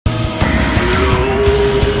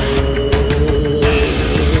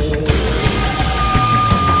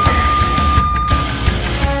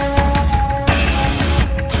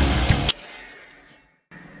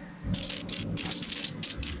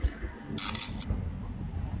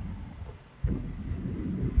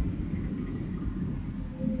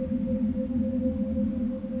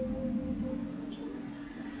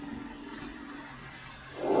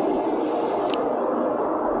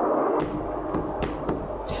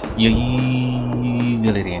E aí,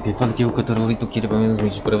 galerinha, quem fala aqui é o Cantor Toqueira para mais um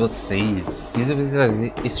vídeo para vocês. Resolvi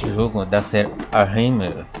trazer esse jogo da série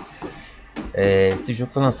Warhammer. Esse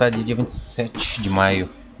jogo foi lançado dia 27 de maio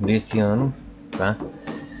desse ano, tá?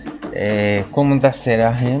 Como da série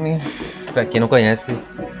Warhammer, para quem não conhece,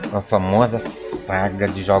 uma famosa saga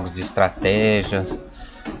de jogos de estratégias.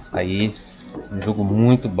 Aí, um jogo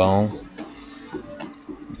muito bom.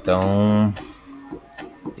 Então,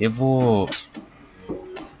 eu vou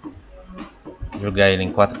jogar ele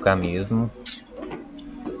em 4K mesmo.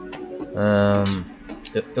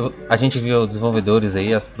 A gente viu os desenvolvedores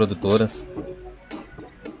aí, as produtoras.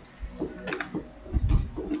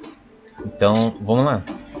 Então, vamos lá.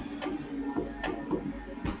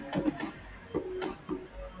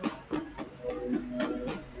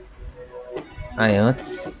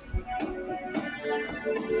 Antes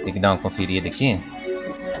tem que dar uma conferida aqui.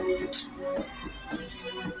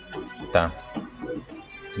 Tá.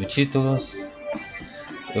 Subtítulos.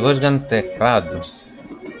 Eu vou jogar no teclado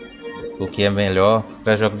porque é melhor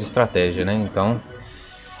para jogos de estratégia, né? Então,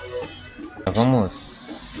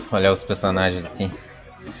 vamos olhar os personagens aqui.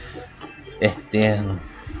 Eterno.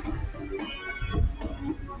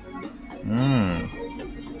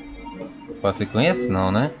 Posso ir com esse?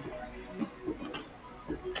 Não, né?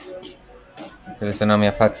 Selecionar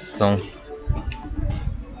minha facção.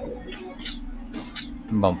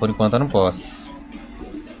 Bom, por enquanto eu não posso.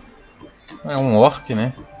 É um orc,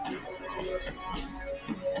 né?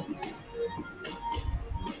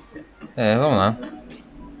 Vamos lá.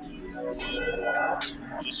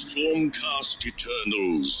 The Stormcast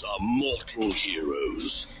Eternals are mortal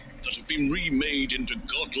heroes that have been remade into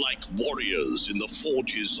godlike warriors in the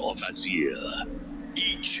forges of Azir,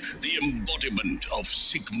 each the embodiment of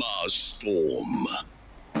Sigmar's storm.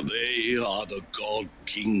 They are the God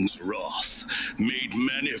King's wrath, made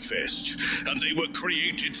manifest, and they were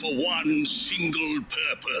created for one single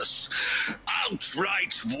purpose: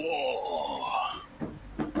 outright war.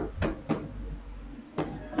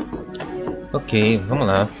 Ok, vamos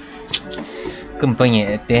lá.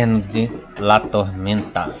 Campanha Eterno de La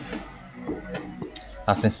Tormenta.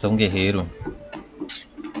 Ascensão Guerreiro.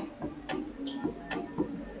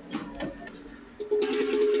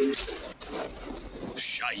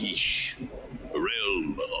 Shaiish,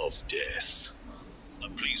 realm of death, a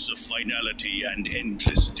place of finality and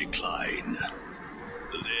endless decline.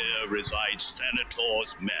 There resides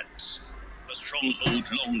Thanator's Mets, a stronghold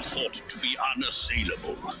long thought to be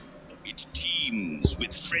unassailable. It teems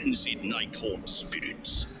with frenzied night-haunt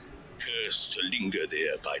spirits, cursed to linger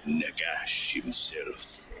there by Nagash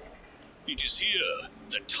himself. It is here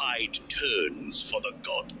the tide turns for the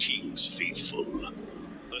God King's faithful.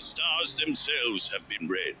 The stars themselves have been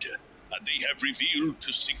read, and they have revealed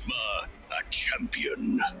to Sigmar a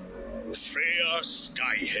champion. Freya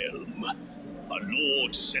Skyhelm, a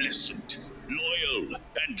Lord Celestant, loyal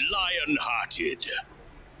and lion-hearted.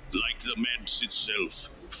 Like the Meds itself,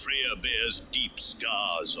 Freya bears deep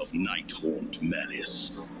scars of night-haunt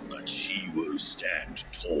malice, but she will stand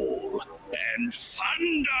tall and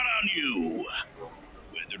thunder on you.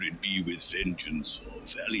 Whether it be with vengeance or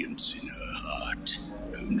valiance in her heart,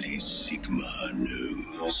 only Sigmar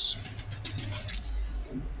knows.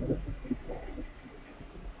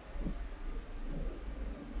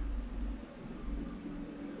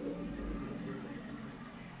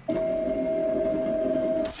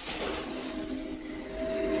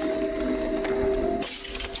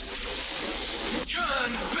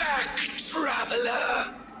 Turn back,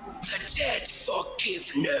 traveler! The dead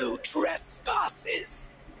forgive no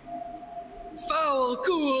trespasses. Foul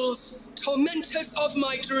ghouls, tormentors of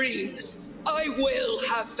my dreams, I will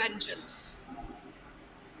have vengeance.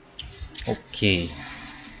 Ok.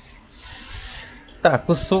 Tá,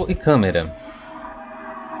 cursor e câmera.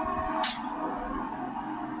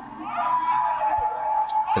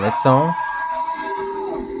 Seleção.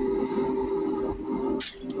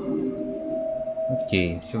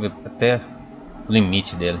 Ok, deixa eu ver até o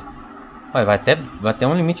limite dele. Vai até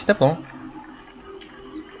um limite até bom.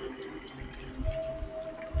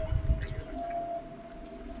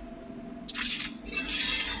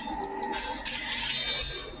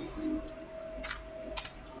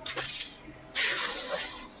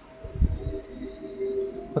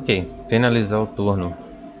 Ok, finalizar o turno.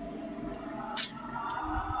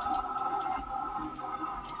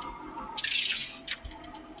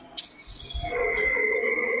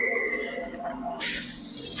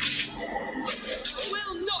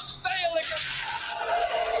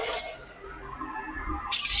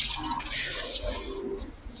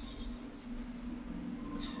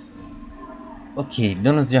 Ok,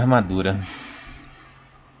 danos de armadura.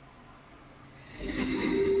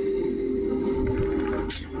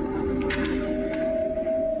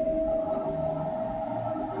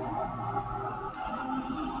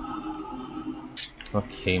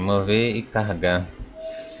 Ok, mover e carregar.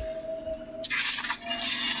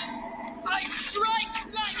 I strike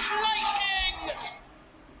like lightning!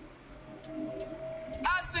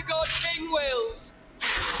 As the God King wills.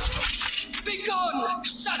 Begone,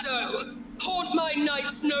 shadow! Haunt my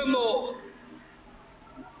nights no more!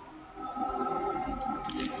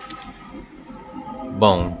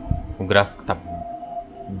 Bom, o gráfico tá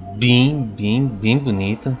bem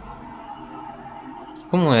bonito.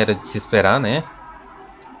 Como era de se esperar, né?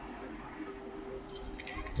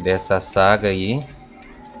 Dessa saga aí.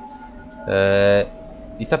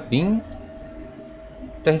 E tá bem...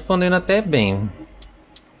 Tá respondendo até bem.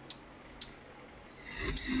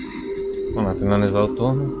 Vamos lá, finalizar o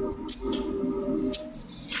turno.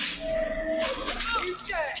 You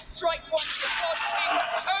dare strike one of the God King's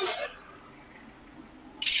chosen!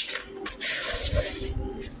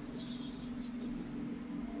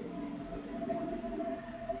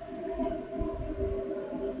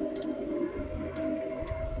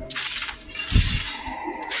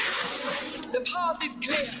 The path is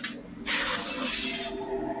clear.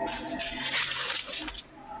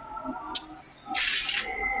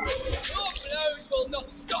 Your blows will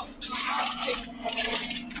not stop justice.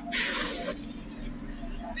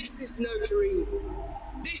 This is no dream.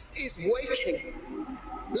 This is waking.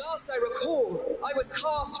 Last I recall, I was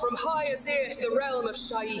cast from high Azir to the realm of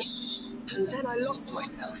Shaiish, and then I lost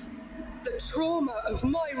myself. The trauma of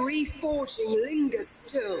my reforging lingers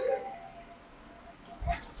still.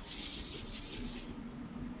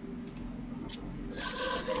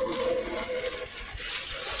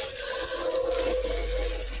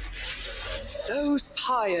 Those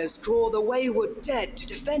pyres draw the wayward dead to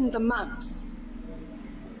defend the manse.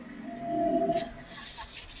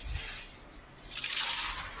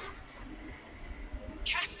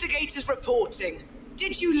 Castigators reporting.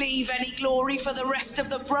 Did you leave any glory for the rest of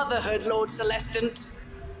the Brotherhood, Lord Celestant?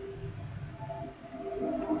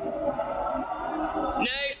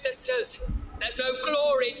 Nay, sisters, there's no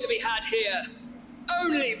glory to be had here.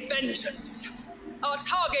 Only vengeance. Our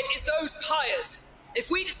target is those pyres. If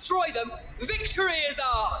we destroy them, victory is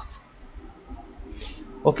ours.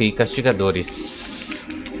 Ok, castigadores.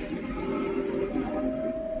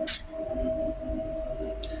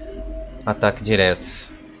 Ataque direto.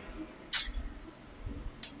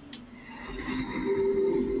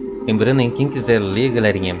 Lembrando, quem quiser ler,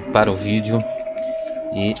 galerinha, para o vídeo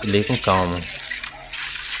e ler com calma.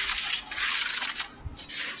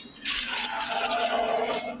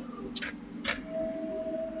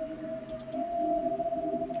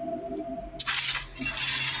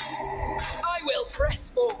 I will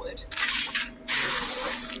press forward.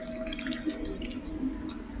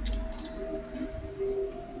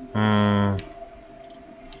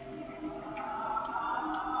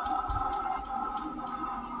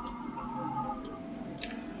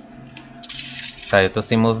 Tá, eu tô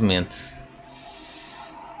sem movimento.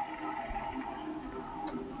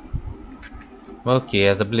 Ok,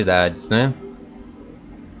 as habilidades, né?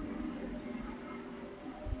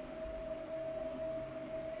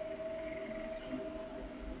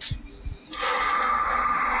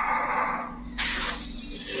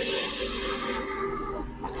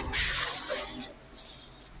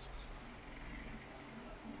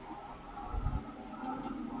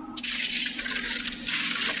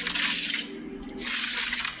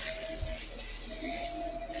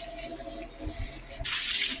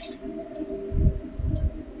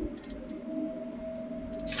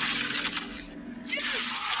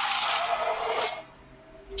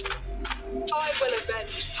 I will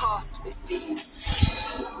avenge past misdeeds.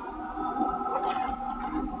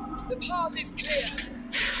 The path is clear.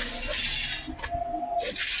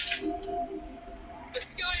 The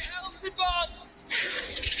Sky Helms advance!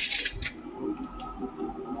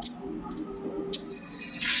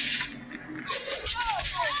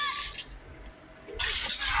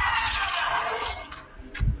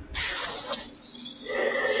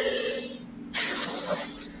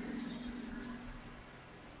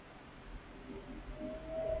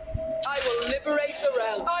 I will liberate the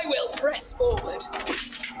realm. I will press forward.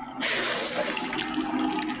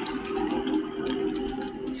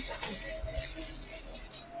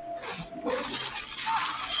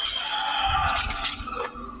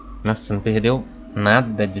 Nossa, não perdeu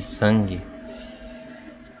nada de sangue.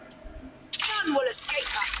 None will escape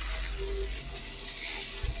us.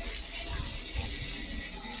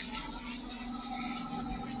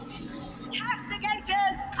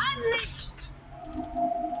 Castigators unleashed.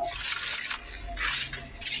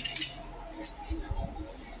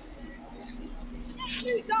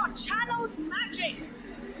 Use our channeled magics.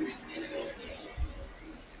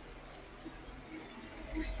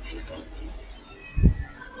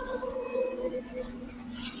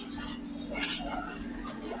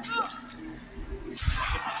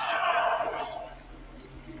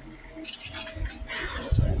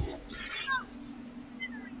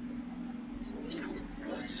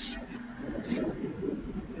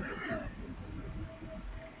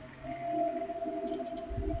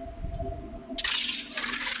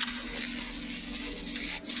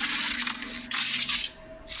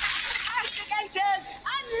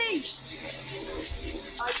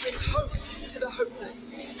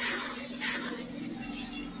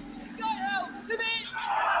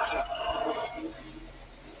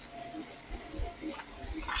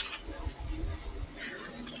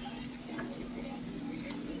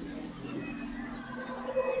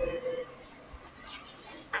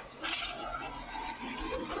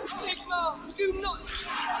 Sigmar, do not.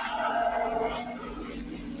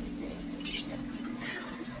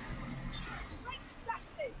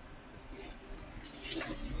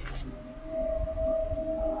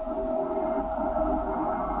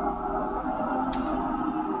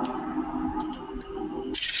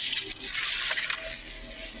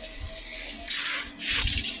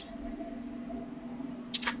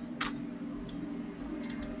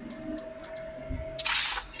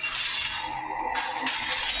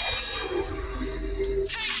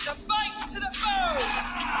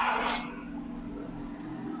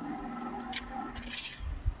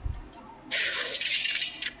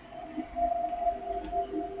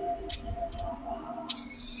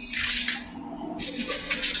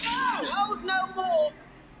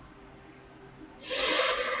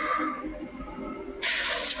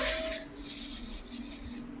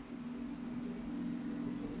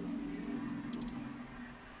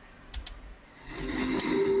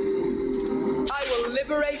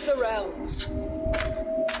 Liberate the realms.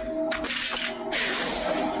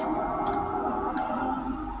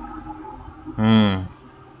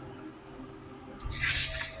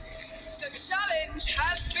 The challenge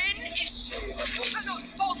has been issued. You cannot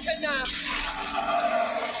falter now.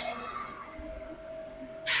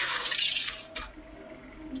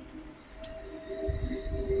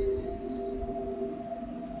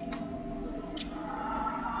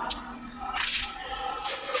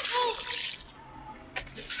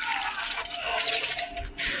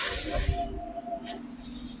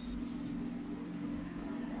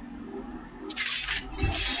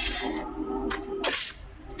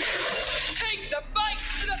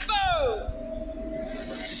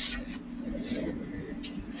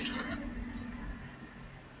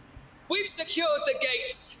 We've secured the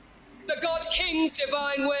gates. The God King's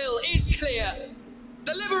divine will is clear.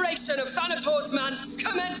 The liberation of Thanator's Manse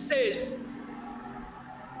commences.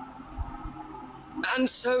 And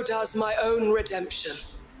so does my own redemption.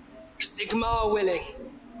 Sigmar willing.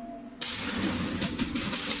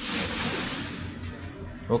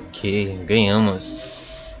 Ok, ganhamos.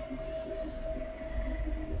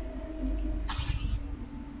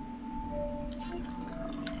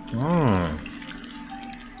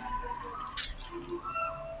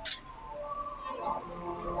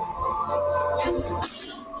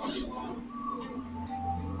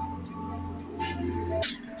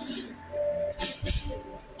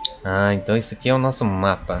 Ah, então esse aqui é o nosso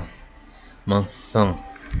mapa. Mansão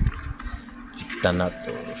de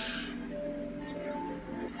Thanator.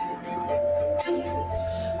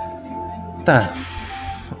 Tá.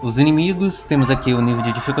 Os inimigos, temos aqui o nível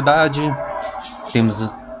de dificuldade. Temos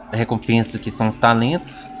a recompensa que são os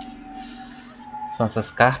talentos. São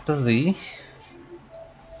essas cartas aí.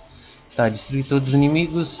 Tá, destruir todos os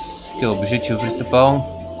inimigos, que é o objetivo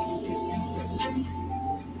principal.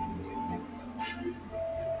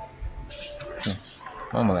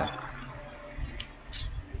 Vamos lá.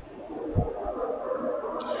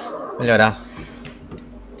 Melhorar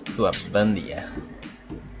tua bandia.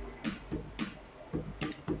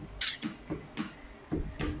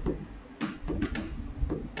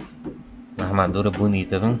 Uma armadura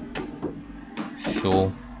bonita, viu?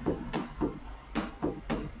 Show.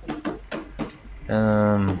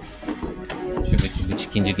 Deixa eu ver aqui,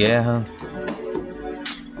 botiquim de guerra.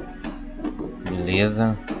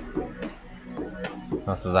 Beleza.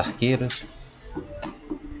 Nossos arqueiros.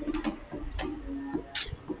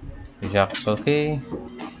 Já coloquei.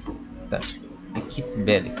 Tá. Equipe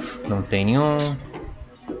bélico. Não tem nenhum.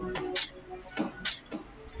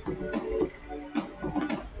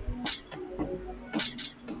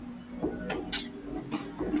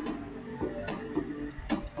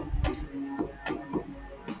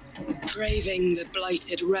 Braving the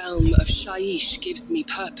blighted realm of Shaiish gives me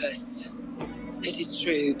purpose. It is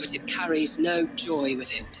true, but it carries no joy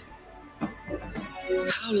with it.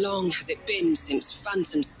 How long has it been since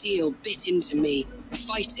phantom steel bit into me,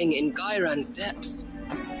 fighting in Gairan's depths?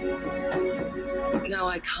 Now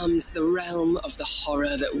I come to the realm of the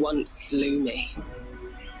horror that once slew me.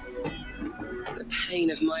 The pain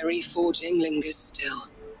of my reforging lingers still.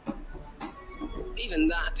 Even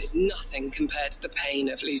that is nothing compared to the pain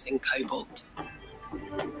of losing Cobalt.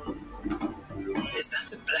 Is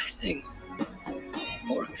that a blessing?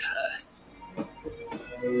 Or a curse?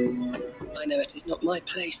 I know it is not my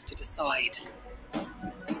place to decide. I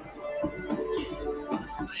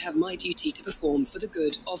have my duty to perform for the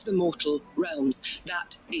good of the mortal realms.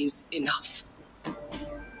 That is enough.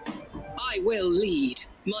 I will lead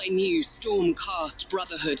my new Stormcast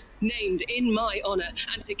Brotherhood, named in my honor,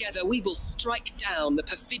 and together we will strike down the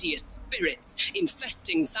perfidious spirits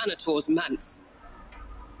infesting Thanator's Manse.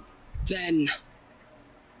 Then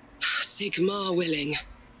Sigmar willing,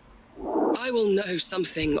 I will know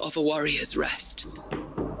something of a warrior's rest.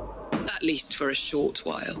 At least for a short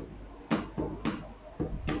while.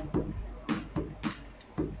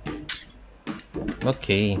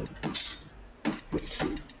 Ok.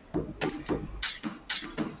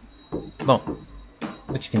 Bom,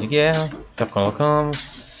 botiquim de guerra, já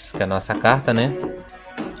colocamos, que é a nossa carta, né?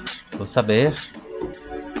 Vou saber.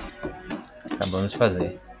 Acabamos de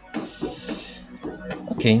fazer.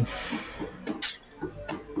 Ok.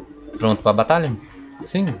 Pronto para a batalha?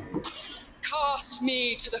 Sim. Cast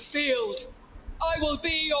me to the field. I will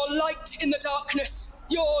be your light in the darkness,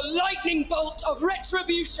 your lightning bolt of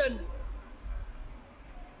retribution.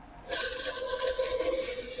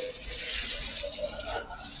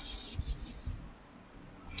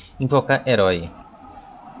 Invocar herói.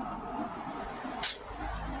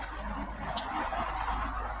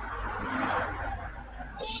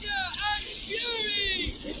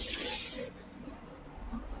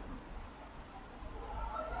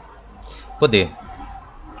 Poder.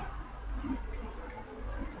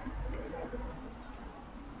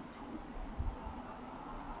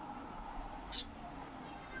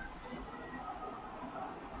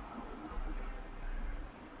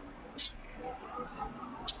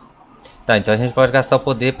 Tá, então a gente pode gastar o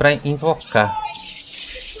poder para invocar.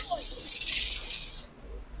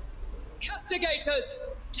 Castigators,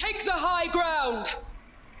 take the high ground.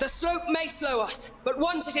 The slope may slow us, but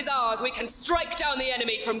once it is ours, we can strike down the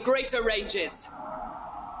enemy from greater ranges.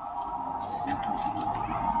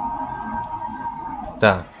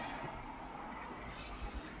 Tá.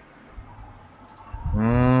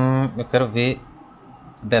 Eu quero ver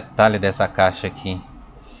o detalhe dessa caixa aqui.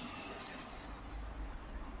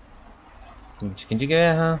 Botiquim de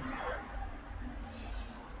guerra.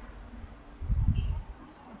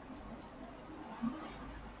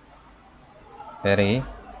 Pera aí.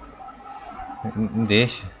 Me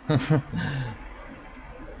deixa. I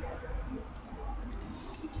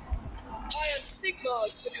am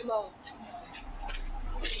Sigmar's to command.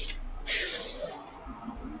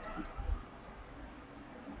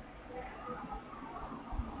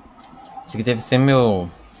 Esse aqui deve ser meu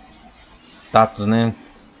status, né?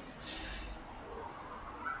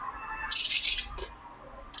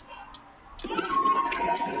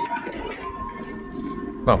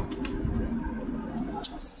 Bom.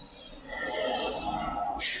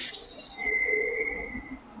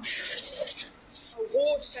 A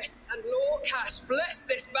war chest and lore cache bless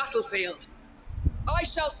this battlefield. I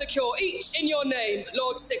shall secure each in your name,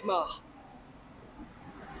 Lord Sigmar.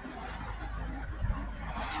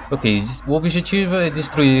 Ok, o objetivo é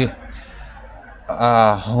destruir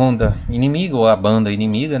a ronda inimiga ou a banda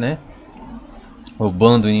inimiga, né? O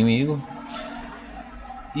bando inimigo.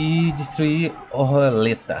 E destruir a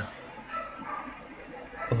roleta.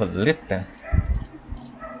 Roleta?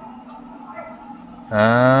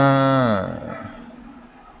 Ah.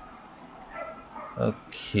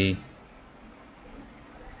 Ok.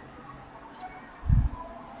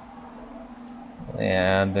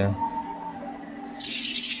 Nada.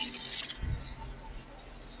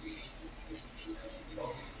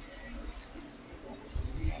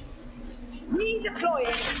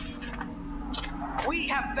 Redeploying. We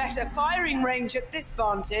have better firing range at this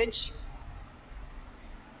vantage.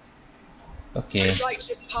 Ok.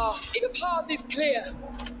 Righteous path. The path is clear.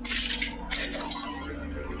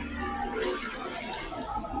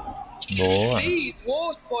 Boa. These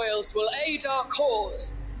war spoils will aid our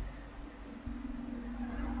cause.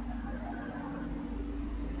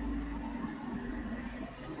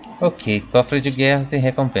 Ok, cofre de guerras e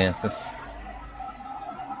recompensas.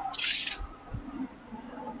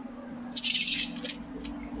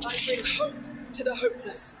 I bring hope to the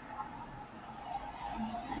hopeless.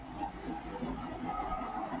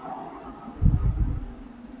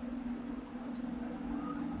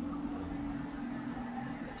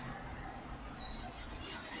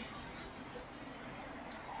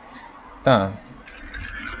 Tá.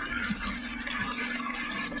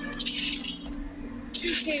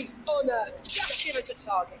 Duty, honor, just give us a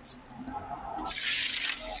target.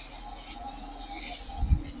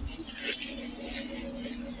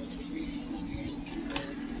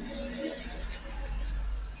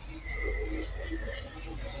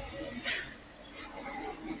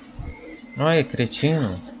 Olha,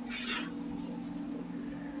 cretino.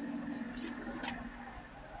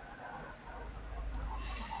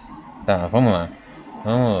 Tá, vamos lá.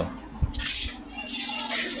 Vamos.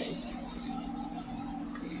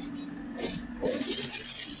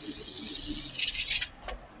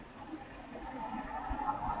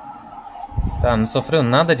 Tá, não sofreu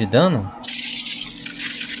nada de dano?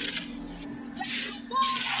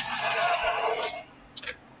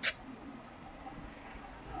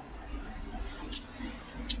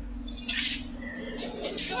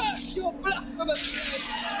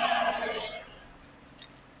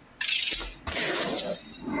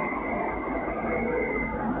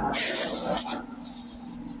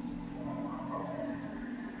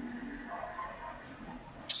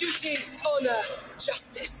 Duty, honor,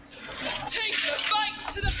 justice. Take the fight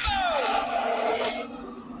to the foe!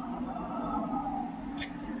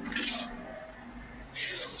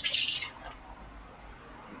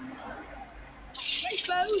 Great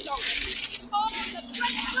bows on the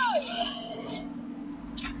great bows!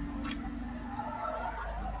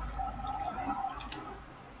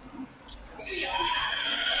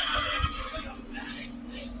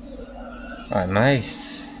 Ah, nice.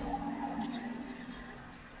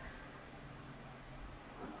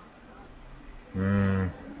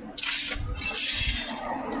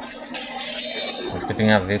 Acho que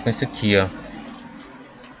tem a ver com isso aqui, ó.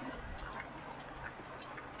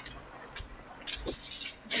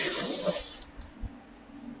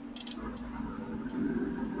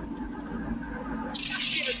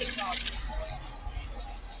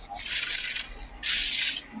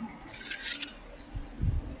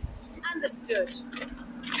 Understood.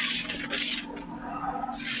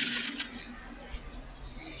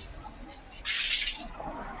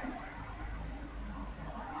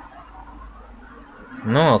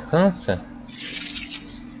 Não alcança?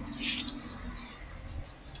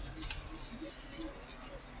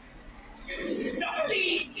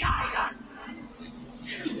 Please guide us.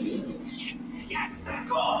 Yes, of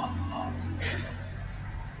course.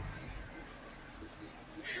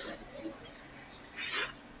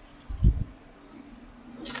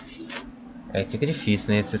 É, fica difícil,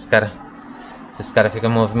 né? Esses cara ficam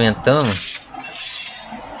movimentando. In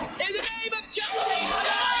the name of justice,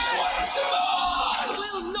 I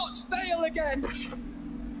will not fail again.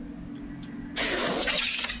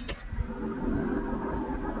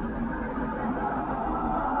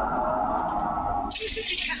 You should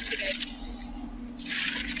be castigated.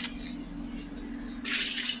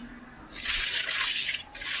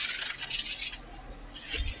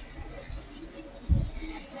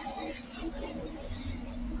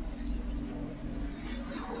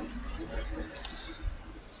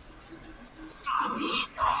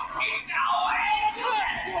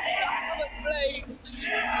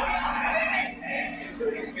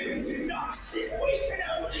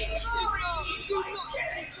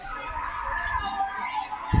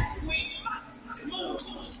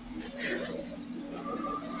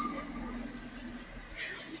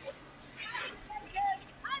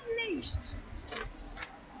 Unleashed.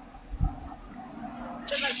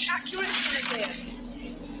 The most accurate grenadier.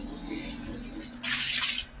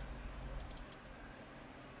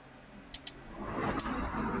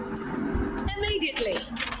 Immediately.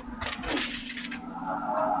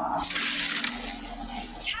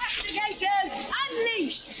 Castigators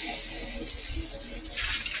unleashed.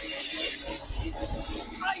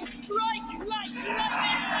 I strike like lightning.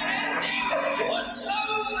 It was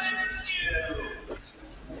overdue.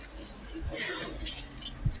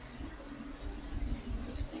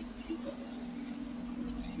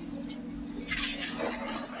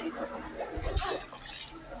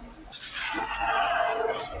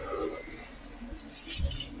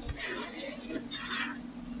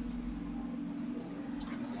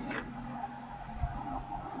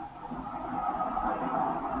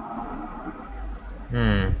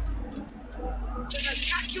 The most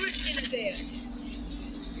accurate grenadier.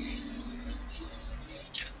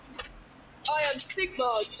 I am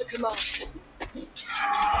Sigmar's to command.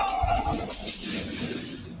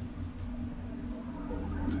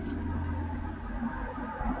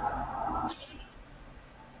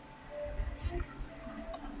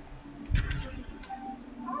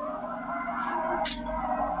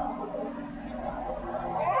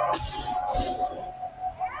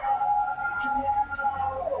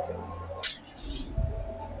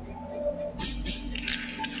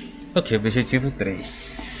 Ok, objetivo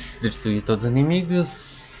 3. Destruir todos os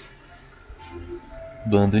inimigos.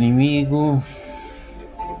 Bando inimigo.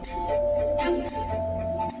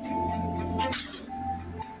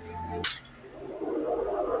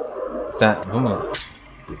 Tá, vamos lá.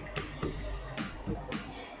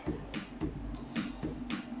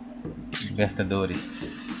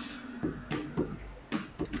 Libertadores.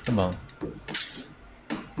 Tá bom.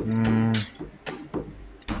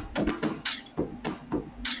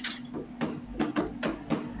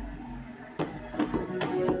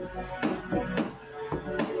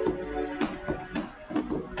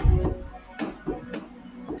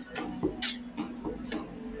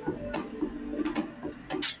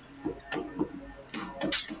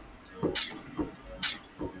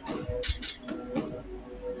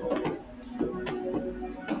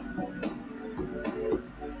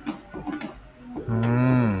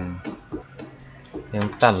 É um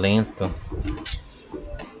talento.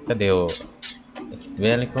 Cadê o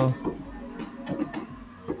bélico?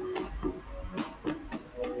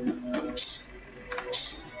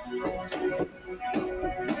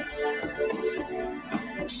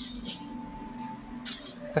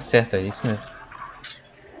 Tá certo, é isso mesmo.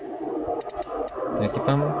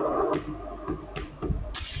 Equipamos.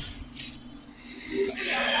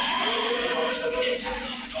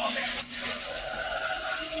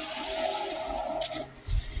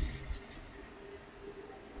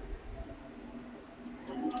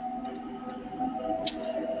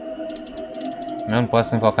 Não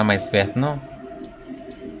posso colocar mais perto, não?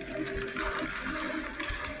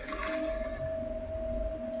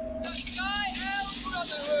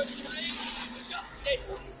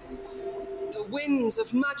 The winds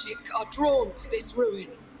of magic are drawn to this ruin.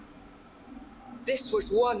 This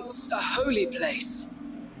was once a holy place.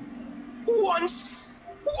 Once!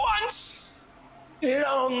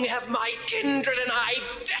 Long have my kindred and I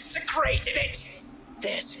desecrated it.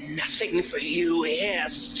 There's nothing for you here,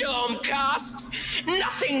 Stormcast.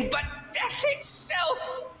 Nothing but death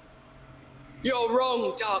itself. You're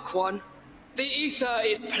wrong, Dark One. The ether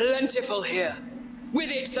is plentiful here. With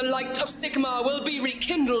it, the light of Sigmar will be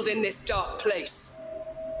rekindled in this dark place.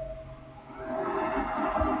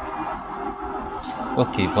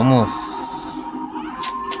 Ok, vamos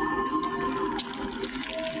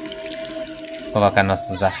colocar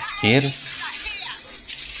nossos arqueiros.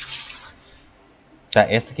 Tá,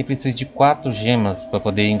 essa aqui precisa de 4 gemas para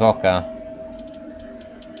poder invocar.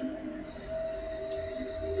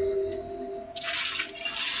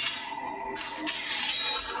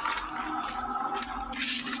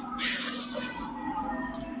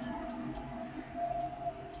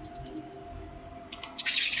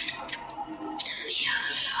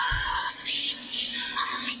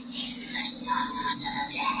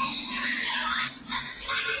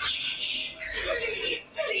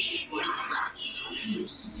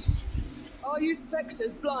 Are you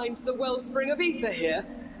spectres blind to the wellspring of ether here?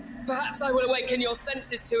 Perhaps I will awaken your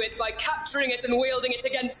senses to it by capturing it and wielding it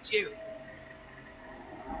against you.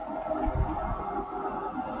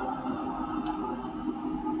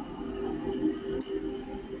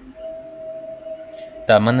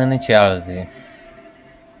 Tá, mana inicial.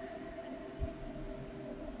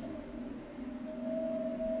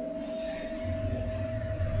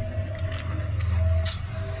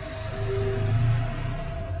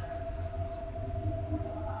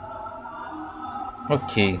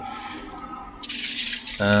 Ok.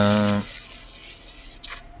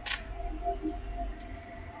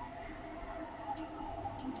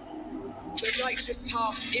 The righteous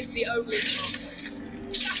path is the only path.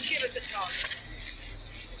 Just give us a target.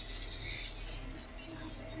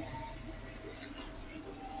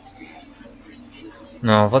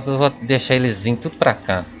 Não, vou deixar eles virem tudo pra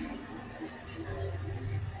cá.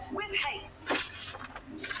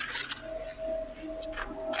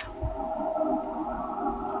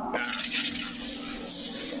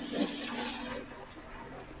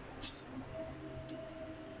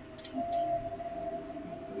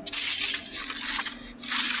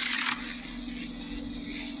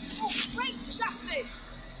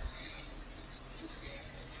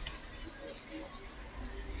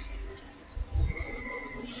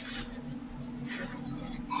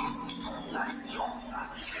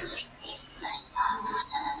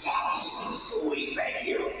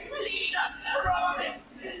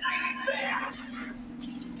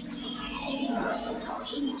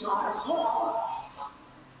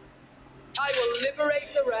 I will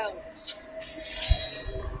liberate the realms.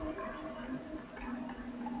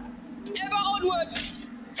 Ever onward!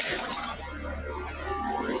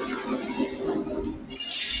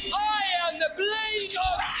 I am the blade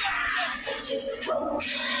of justice!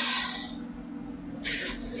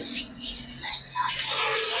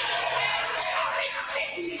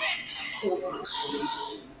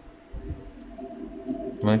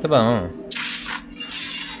 Muito bom.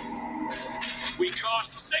 We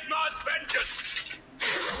cast Sigmar's vengeance.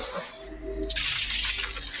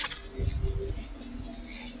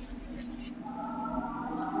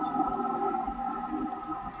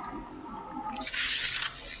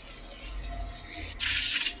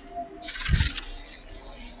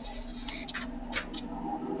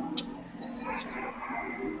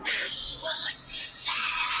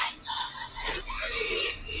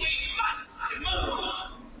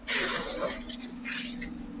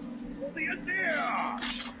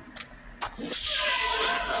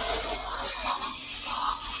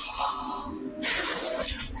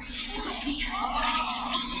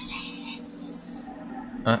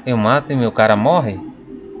 Ah, eu mato e meu cara morre?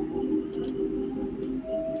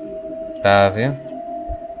 Tá vendo?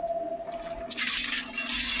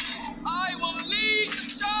 I will lead the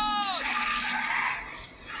charge!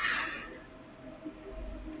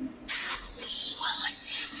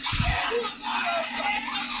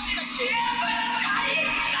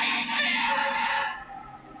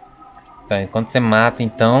 Tá, enquanto você mata,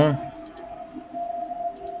 então...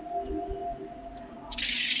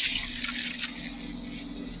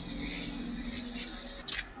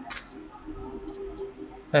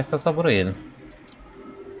 É, só sobrou ele.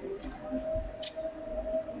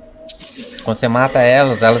 Quando você mata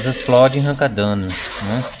elas, elas explodem e arranca dano,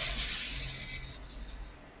 né?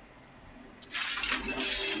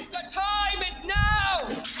 The time is now!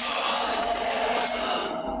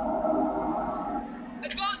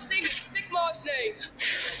 Advancing in Sigmar's name.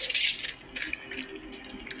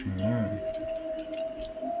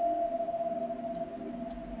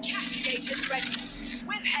 Castigators ready.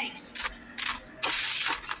 With haste.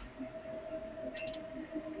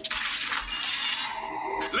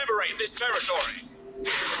 Liberate this territory.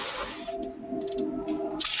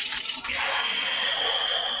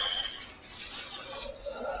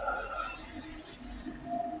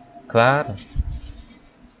 Claro.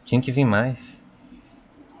 Tinha que vir mais.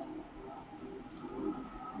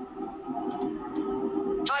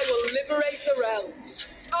 I will liberate the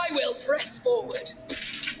realms. I will press forward.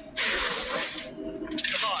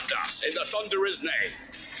 Command us in the Thunderer's name.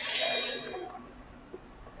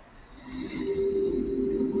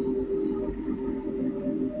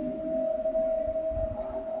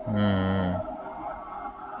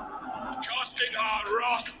 Casting our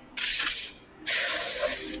wrath.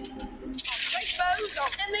 Great bows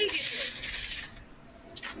on immediately.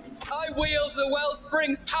 I wield the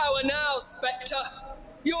Wellspring's power now, Spectre.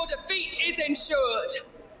 Your defeat is ensured.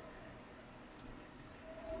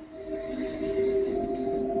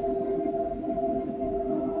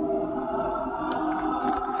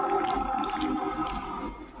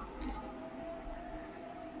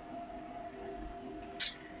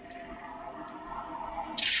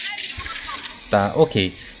 Tá,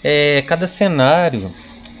 ok. Cada cenário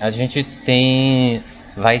a gente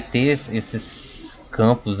vai ter esses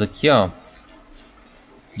campos aqui, ó,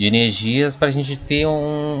 de energias para a gente ter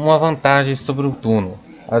uma vantagem sobre o turno.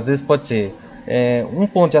 Às vezes pode ser um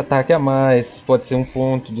ponto de ataque a mais, pode ser um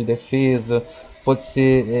ponto de defesa, pode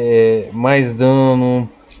ser mais dano,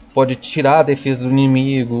 pode tirar a defesa do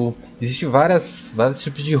inimigo. Existem vários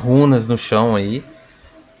tipos de runas no chão aí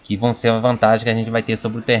que vão ser a vantagem que a gente vai ter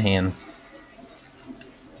sobre o terreno.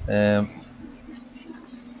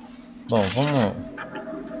 Bom, vamos...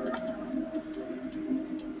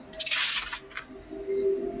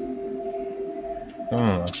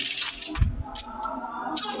 Vamos lá.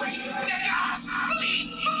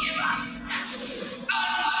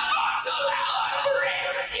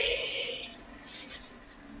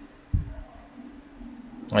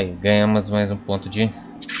 Aí, ganhamos mais um ponto de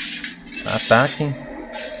ataque.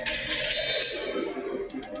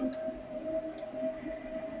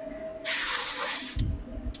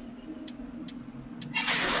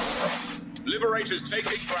 Liberators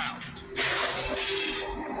taking ground.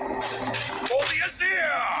 For the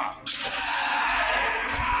Azir!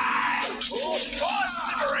 Fast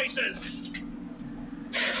liberators!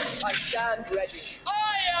 I stand ready. I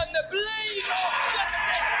am the blade of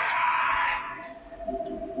justice!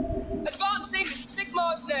 Advancing in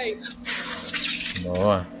Sigmar's name.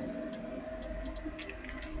 Boa.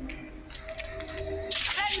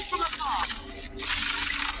 Lens from afar.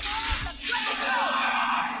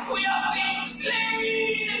 We are being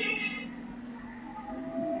slain!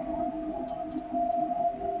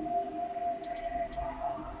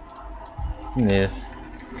 Beleza.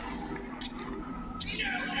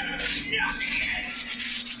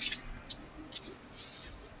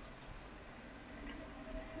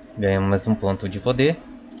 Ganhamos mais um ponto de poder.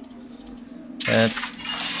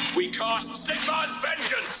 We cast Sigmar's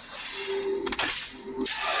vengeance!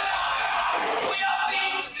 We are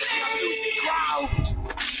being slain! Losing ground!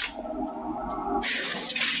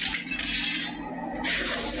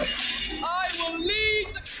 I will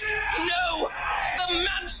lead the... No! The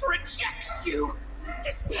Manse rejects you!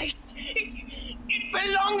 This place, it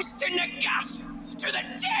belongs to Nagas, to the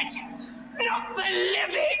dead, not the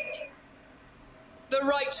living! The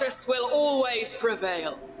righteous will always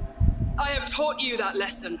prevail. I have taught you that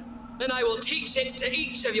lesson, and I will teach it to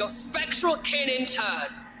each of your spectral kin in turn.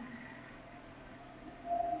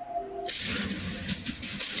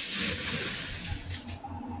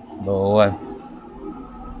 Boa.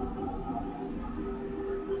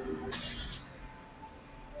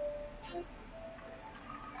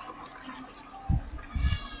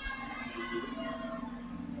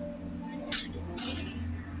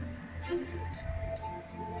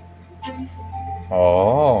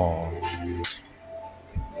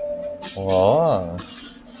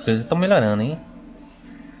 As coisas estão melhorando, hein?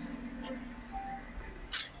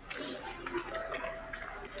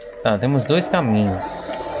 Tá, temos dois caminhos.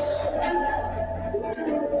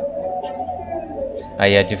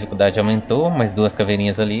 Aí a dificuldade aumentou, mais 2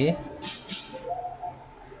 caveirinhas ali.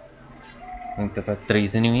 Então para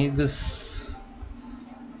 3 inimigos.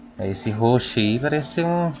 Aí esse roxo aí parece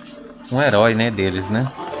um herói, né, deles,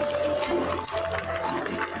 né?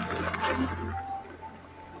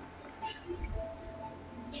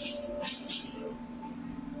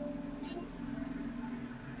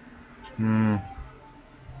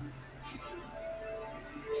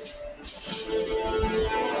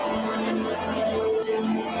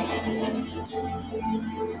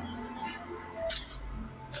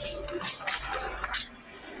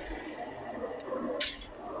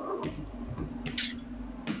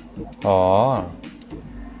 Ó,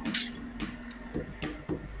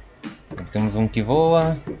 temos um que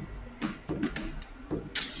voa.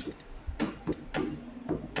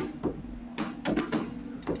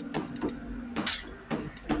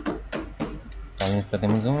 Então só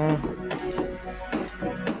temos um.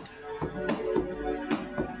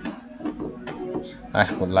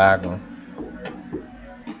 Arco lago.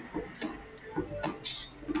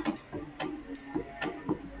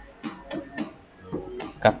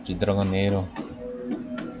 Capo de dragoneiro.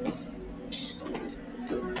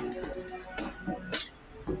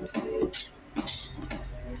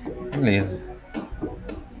 Beleza.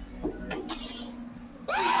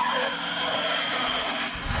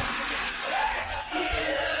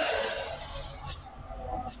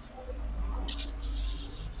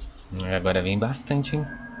 Agora vem bastante, hein?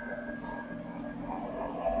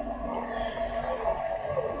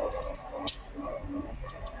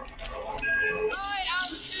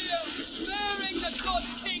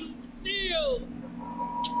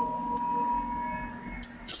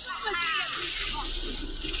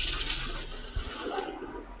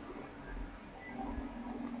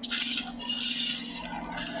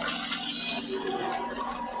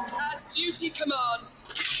 As duty commands.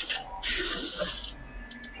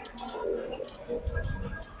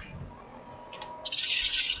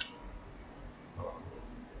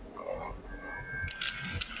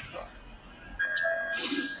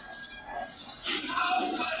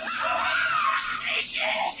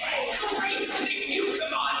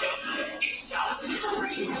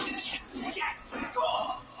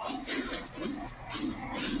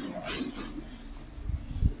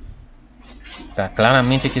 Tá,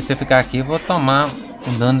 claramente aqui se eu ficar aqui eu vou tomar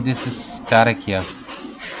o dano desses caras aqui, ó.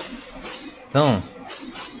 Então,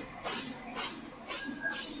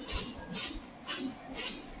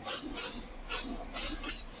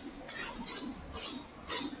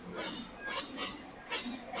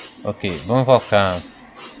 ok, vamos voltar.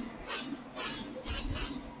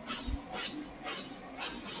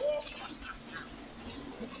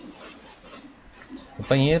 Os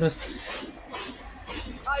companheiros.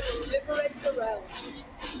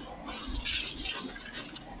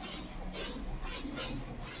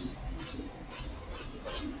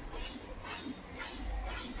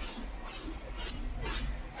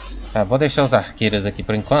 Tá, vou deixar os arqueiros aqui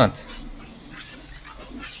por enquanto.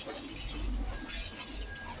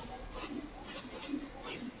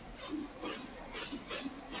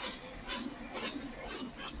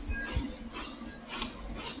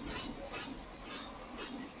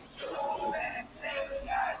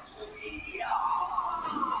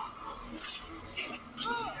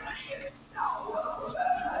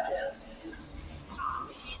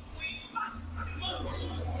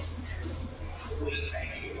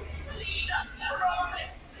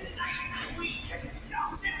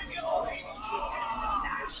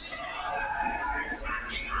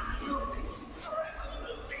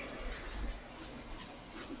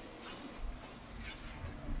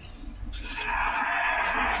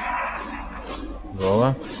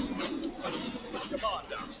 Boa.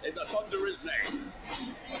 In the Thunderer's name.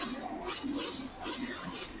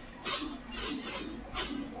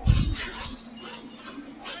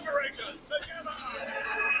 Liberators together!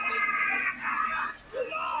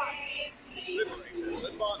 Liberators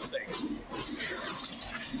advancing.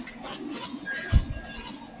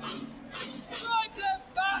 Drive them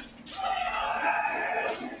back!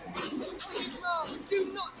 Sigmar, do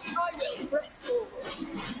not. I will press forward.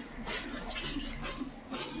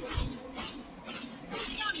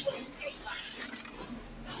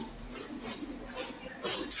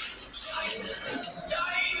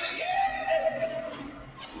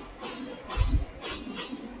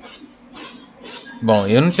 Bom,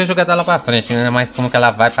 eu não tinha jogado ela pra frente, né? Mas como que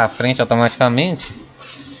ela vai pra frente automaticamente?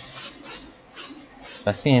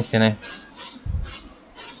 Paciência, né?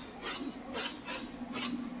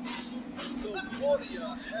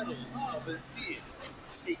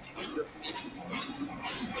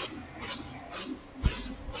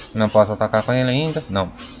 Não posso atacar com ele ainda?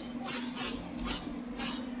 Não.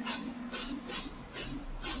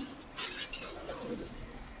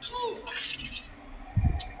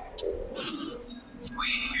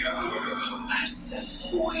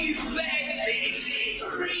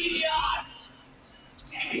 Free us!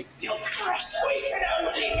 Death is still fresh. We can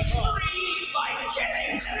only breathe by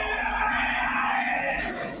killing them all.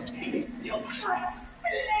 Death is still fresh.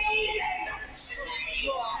 Slay them!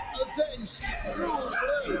 Avenge these cruel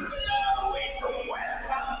blows! So is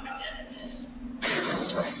welcomed!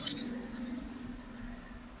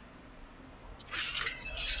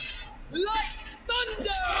 Like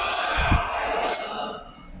thunder!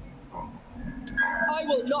 I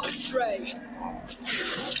will not stray.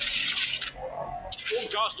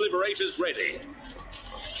 Stormcast Liberators ready.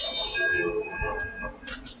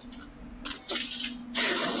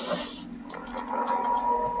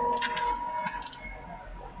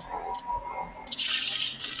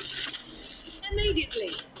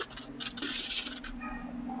 Immediately.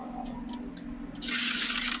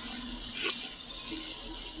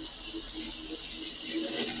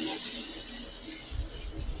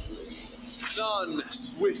 None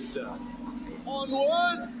swifter.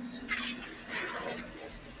 Onwards!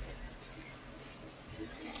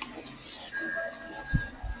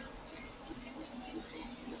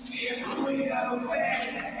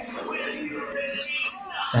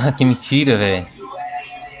 Ah, que mentira, velho.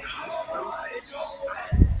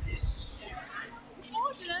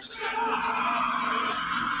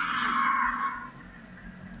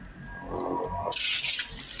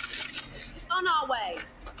 On our way.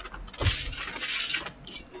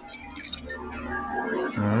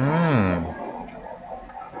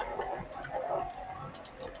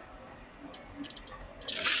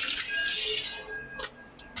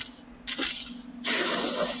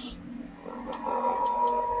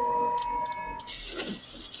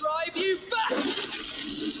 Drive you back!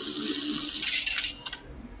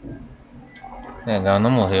 Legal, não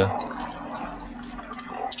morreu.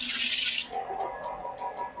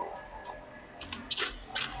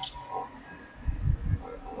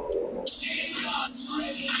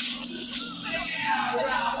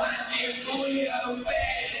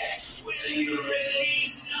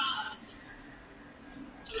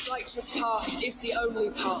 The righteous path is the only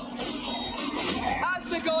path. As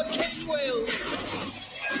the God King wills.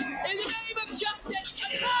 In the name of justice,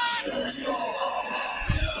 attack!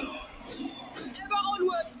 Ever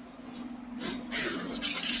onward!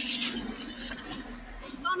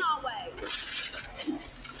 On our way.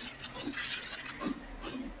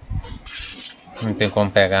 Não tem como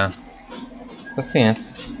pegar.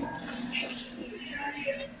 Paciência.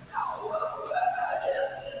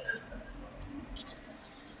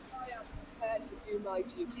 I am prepared to do my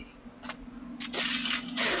duty.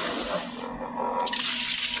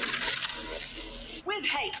 With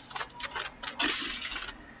haste.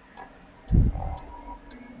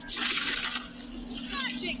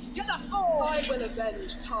 Magics to the fore. I will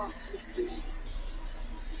avenge past misdeeds.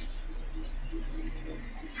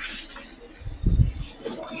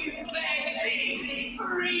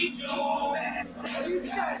 You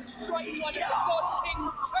dare strike one of the God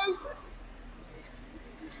King's chosen!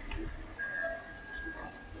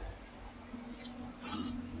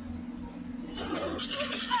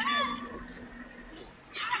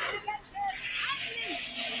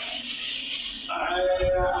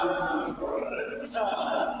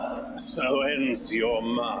 So ends your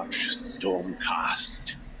march,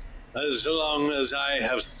 Stormcast. As long as I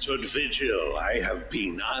have stood vigil, I have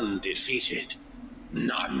been undefeated.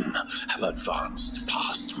 None have advanced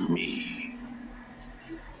past me.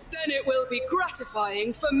 Then it will be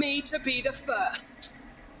gratifying for me to be the first.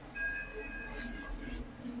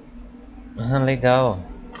 Ah, legal.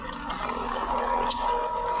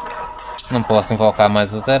 Não posso invocar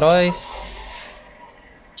mais os heróis.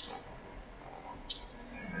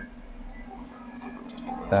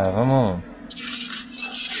 Tá, vamos.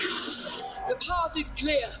 The path is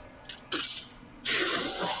clear.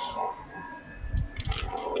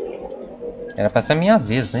 Era pra ser a minha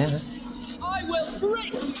vez, né? I will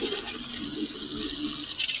bring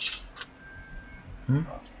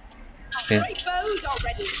Okay. Great bows are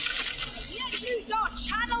ready. Let's use our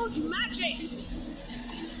channeled magics.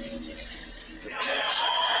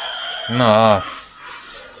 Nossa.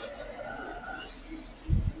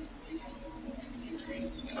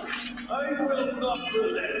 I will not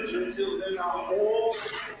relent until they are all dead.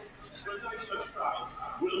 The Knights of Trout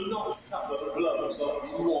will not suffer the blows of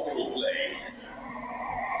mortal blades.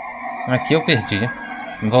 Aqui eu perdi.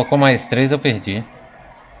 Invocou mais 3, eu perdi.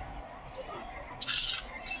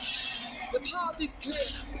 the path is clear.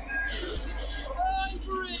 I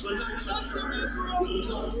bring The Knights of Trout will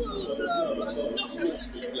not suffer the blows of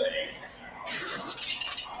mortal blades.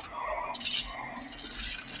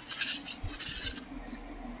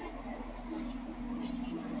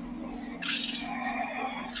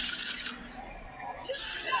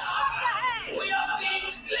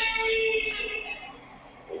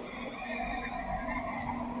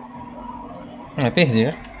 Perdi.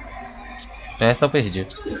 Essa eu perdi.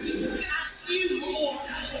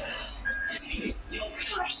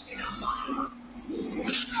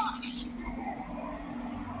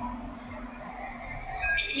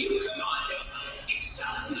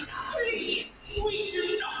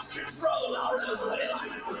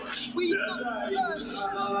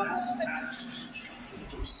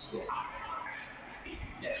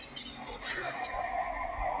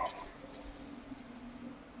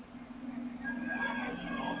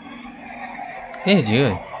 Perdi,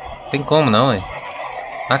 ué. Tem como não, ué.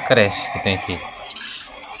 A creche que tem aqui.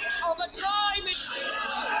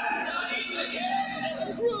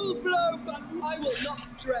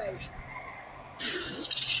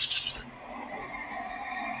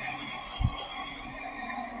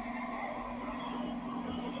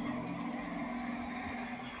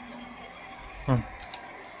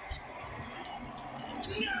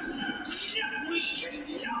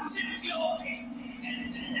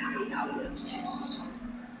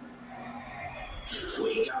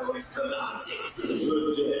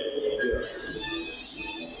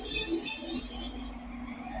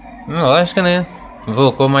 Lógico, né?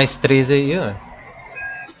 Invocou mais 3 aí, ó.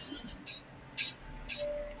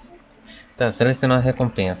 Tá, selecionar a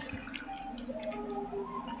recompensa.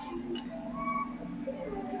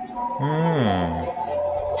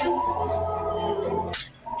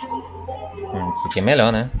 Isso aqui é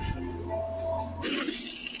melhor, né?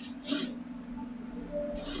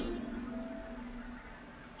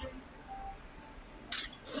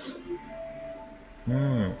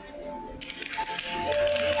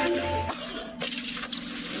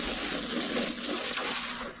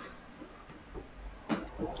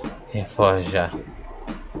 Reforjar.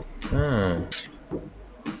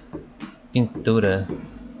 Pintura.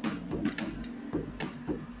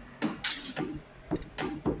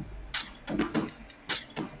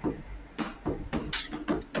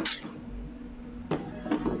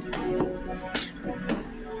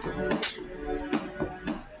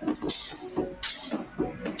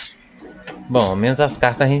 Bom, ao menos as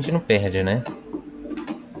cartas a gente não perde, né?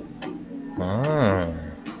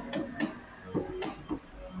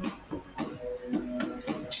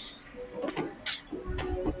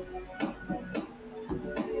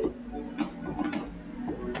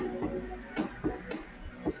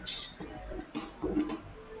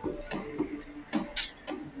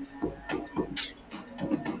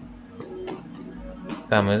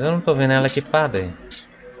 Tá, mas eu não tô vendo ela equipada aí.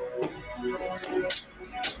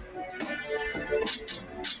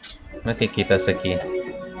 Como é que equipa essa aqui?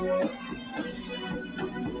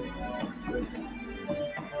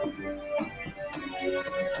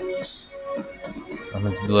 Arma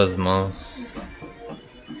de 2 mãos.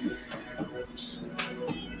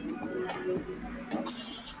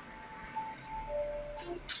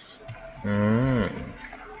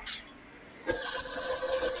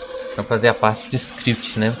 Pra fazer a parte do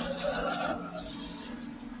script, né?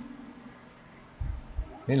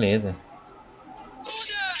 Beleza.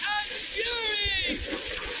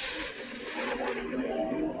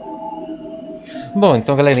 Bom,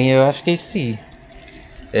 então galerinha, eu acho que é isso aí.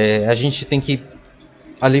 A gente tem que...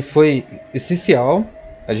 Ali foi essencial.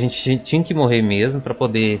 A gente tinha que morrer mesmo para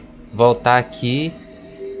poder voltar aqui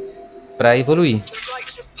para evoluir.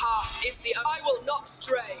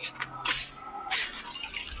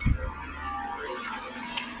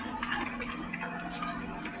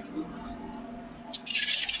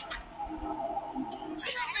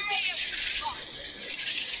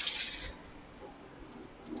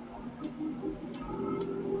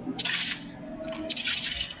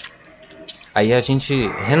 Aí a gente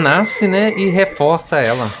renasce, né, e reforça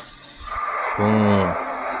ela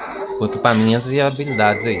com equipamentos e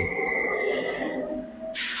habilidades aí.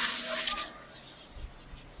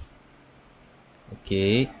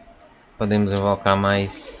 Ok, podemos invocar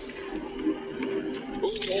mais.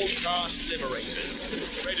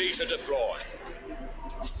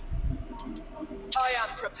 I am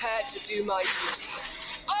prepared to do my duty.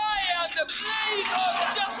 I am the blade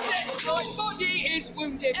of justice! My body is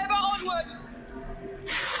wounded. Ever onward!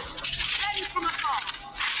 Lens from afar.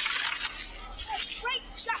 Great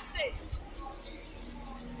justice!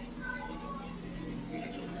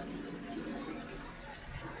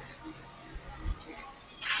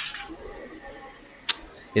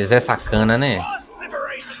 Eles é sacana, né?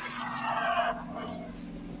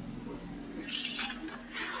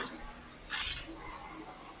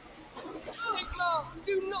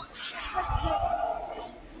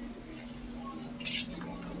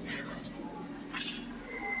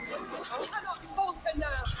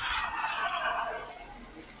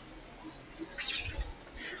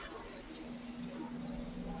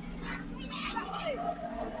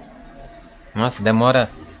 Nossa, demora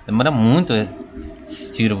muito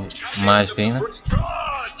esse tiro mágico aí, né?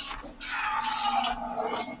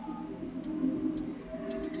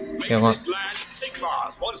 Tem alguma...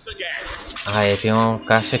 Ah, é, tem uma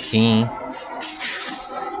caixa aqui, hein?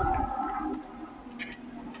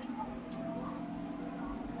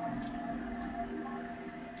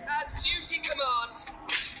 As duty commands.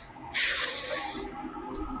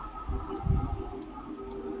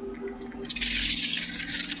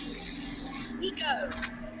 We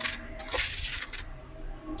go.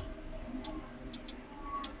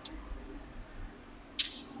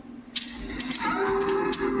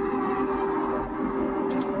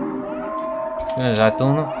 Já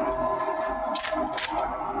turno.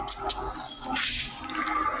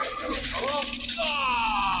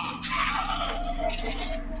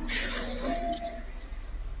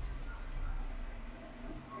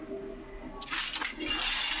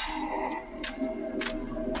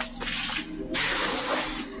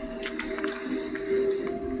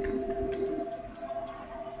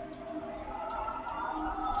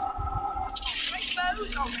 Great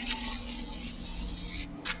bows already.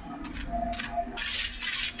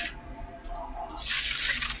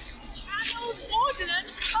 Channeled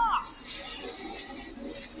ordnance cast.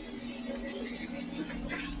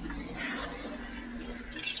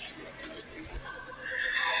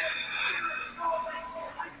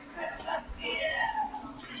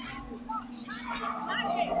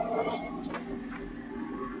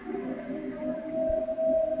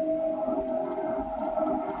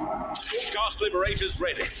 Cast Liberators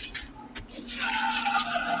ready.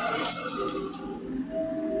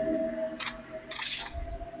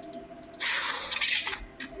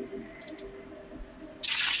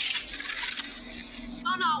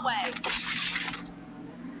 On our way.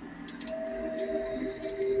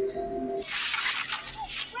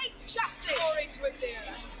 Great justice. Glory to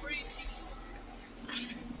Azera. Free.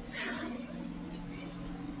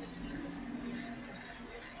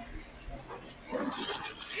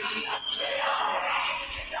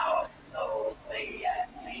 Our souls may yet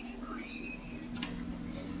be free.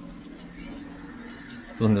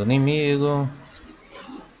 Turno do inimigo.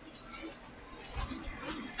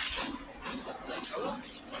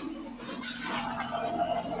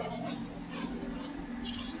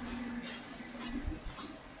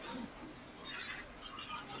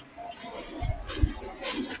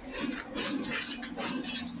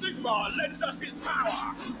 Sigmar lends us his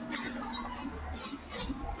power.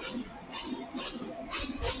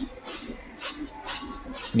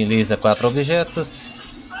 Milisa 4 objetos.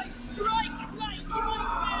 I strike like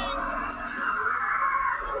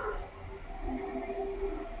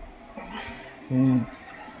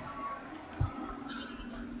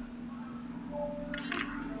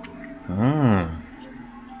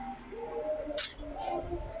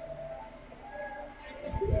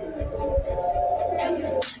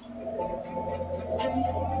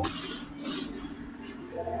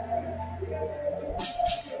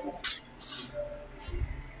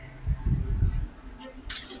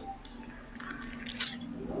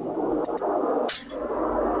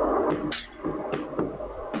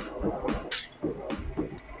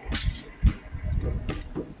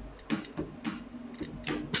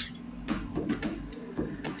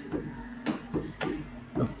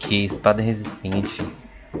Ok, espada resistente.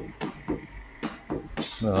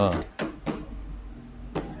 Ó.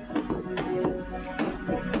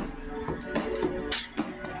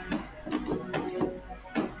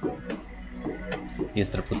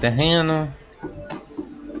 Extra pro terreno.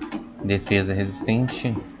 Defesa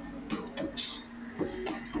resistente.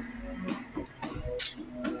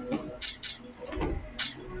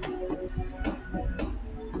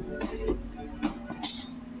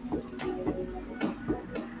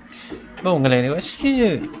 Bom, galera, eu acho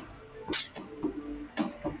que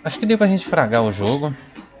deu pra gente fragar o jogo.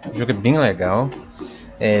 O jogo é bem legal,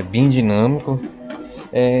 é bem dinâmico.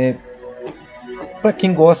 Pra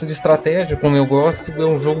quem gosta de estratégia, como eu gosto, é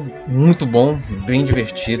um jogo muito bom, bem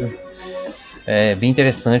divertido, bem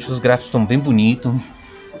interessante. Os gráficos estão bem bonitos,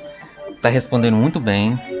 tá respondendo muito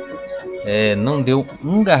bem, não deu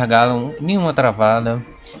um gargalo, nenhuma travada.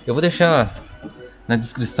 Eu vou deixar na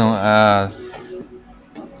descrição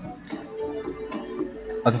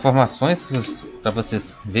as informações para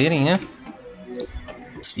vocês verem, né?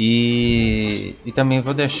 E também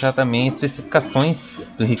vou deixar também especificações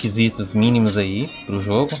dos requisitos mínimos aí para o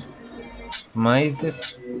jogo. Mas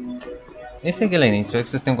esse aí, galerinha. Espero que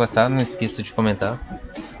vocês tenham gostado. Não esqueça de comentar,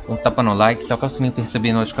 um tapa no like, tocar o sininho para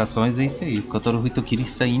receber notificações. É isso aí. Ficou o Ritokiri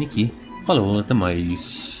saindo aqui. Falou, até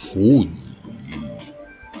mais. Fui.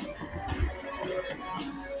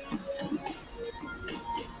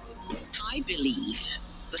 I believe.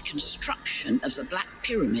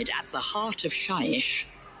 pyramid at the heart of Shyish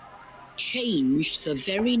changed the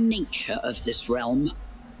very nature of this realm.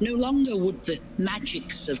 No longer would the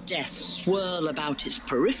magics of death swirl about its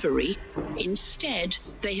periphery. Instead,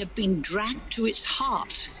 they have been dragged to its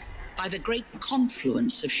heart by the great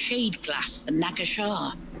confluence of Shadeglass and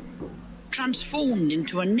Nagashar, transformed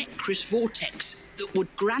into a Necris vortex that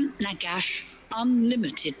would grant Nagash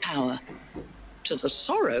unlimited power, to the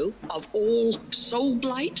sorrow of all soul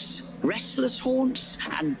blights, restless haunts,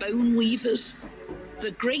 and bone weavers.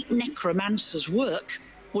 The great necromancer's work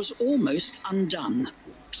was almost undone.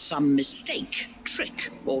 Some mistake, trick,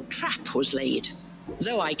 or trap was laid,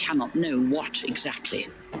 though I cannot know what exactly.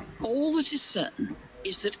 All that is certain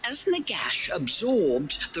is that as Nagash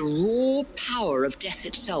absorbed the raw power of death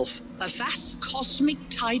itself, a vast cosmic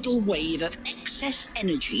tidal wave of excess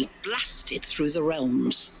energy blasted through the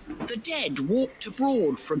realms. The dead walked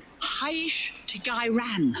abroad from Hyish to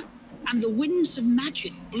Gairan, and the winds of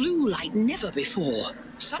magic blew like never before.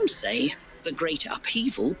 Some say the great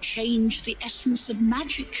upheaval changed the essence of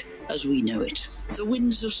magic as we know it. The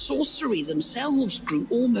winds of sorcery themselves grew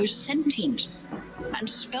almost sentient, and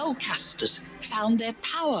spellcasters found their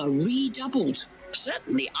power redoubled.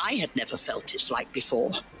 Certainly I had never felt its like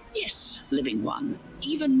before. Yes, living one,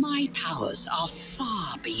 even my powers are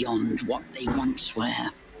far beyond what they once were.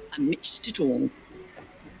 Amidst it all,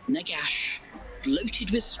 Nagash,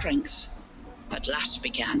 bloated with strength, at last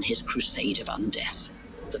began his crusade of undeath,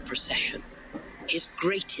 the procession, his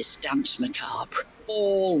greatest dance macabre.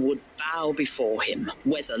 All would bow before him,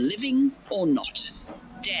 whether living or not.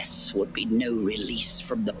 Death would be no release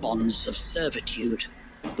from the bonds of servitude.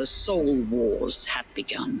 The soul wars had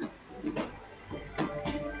begun.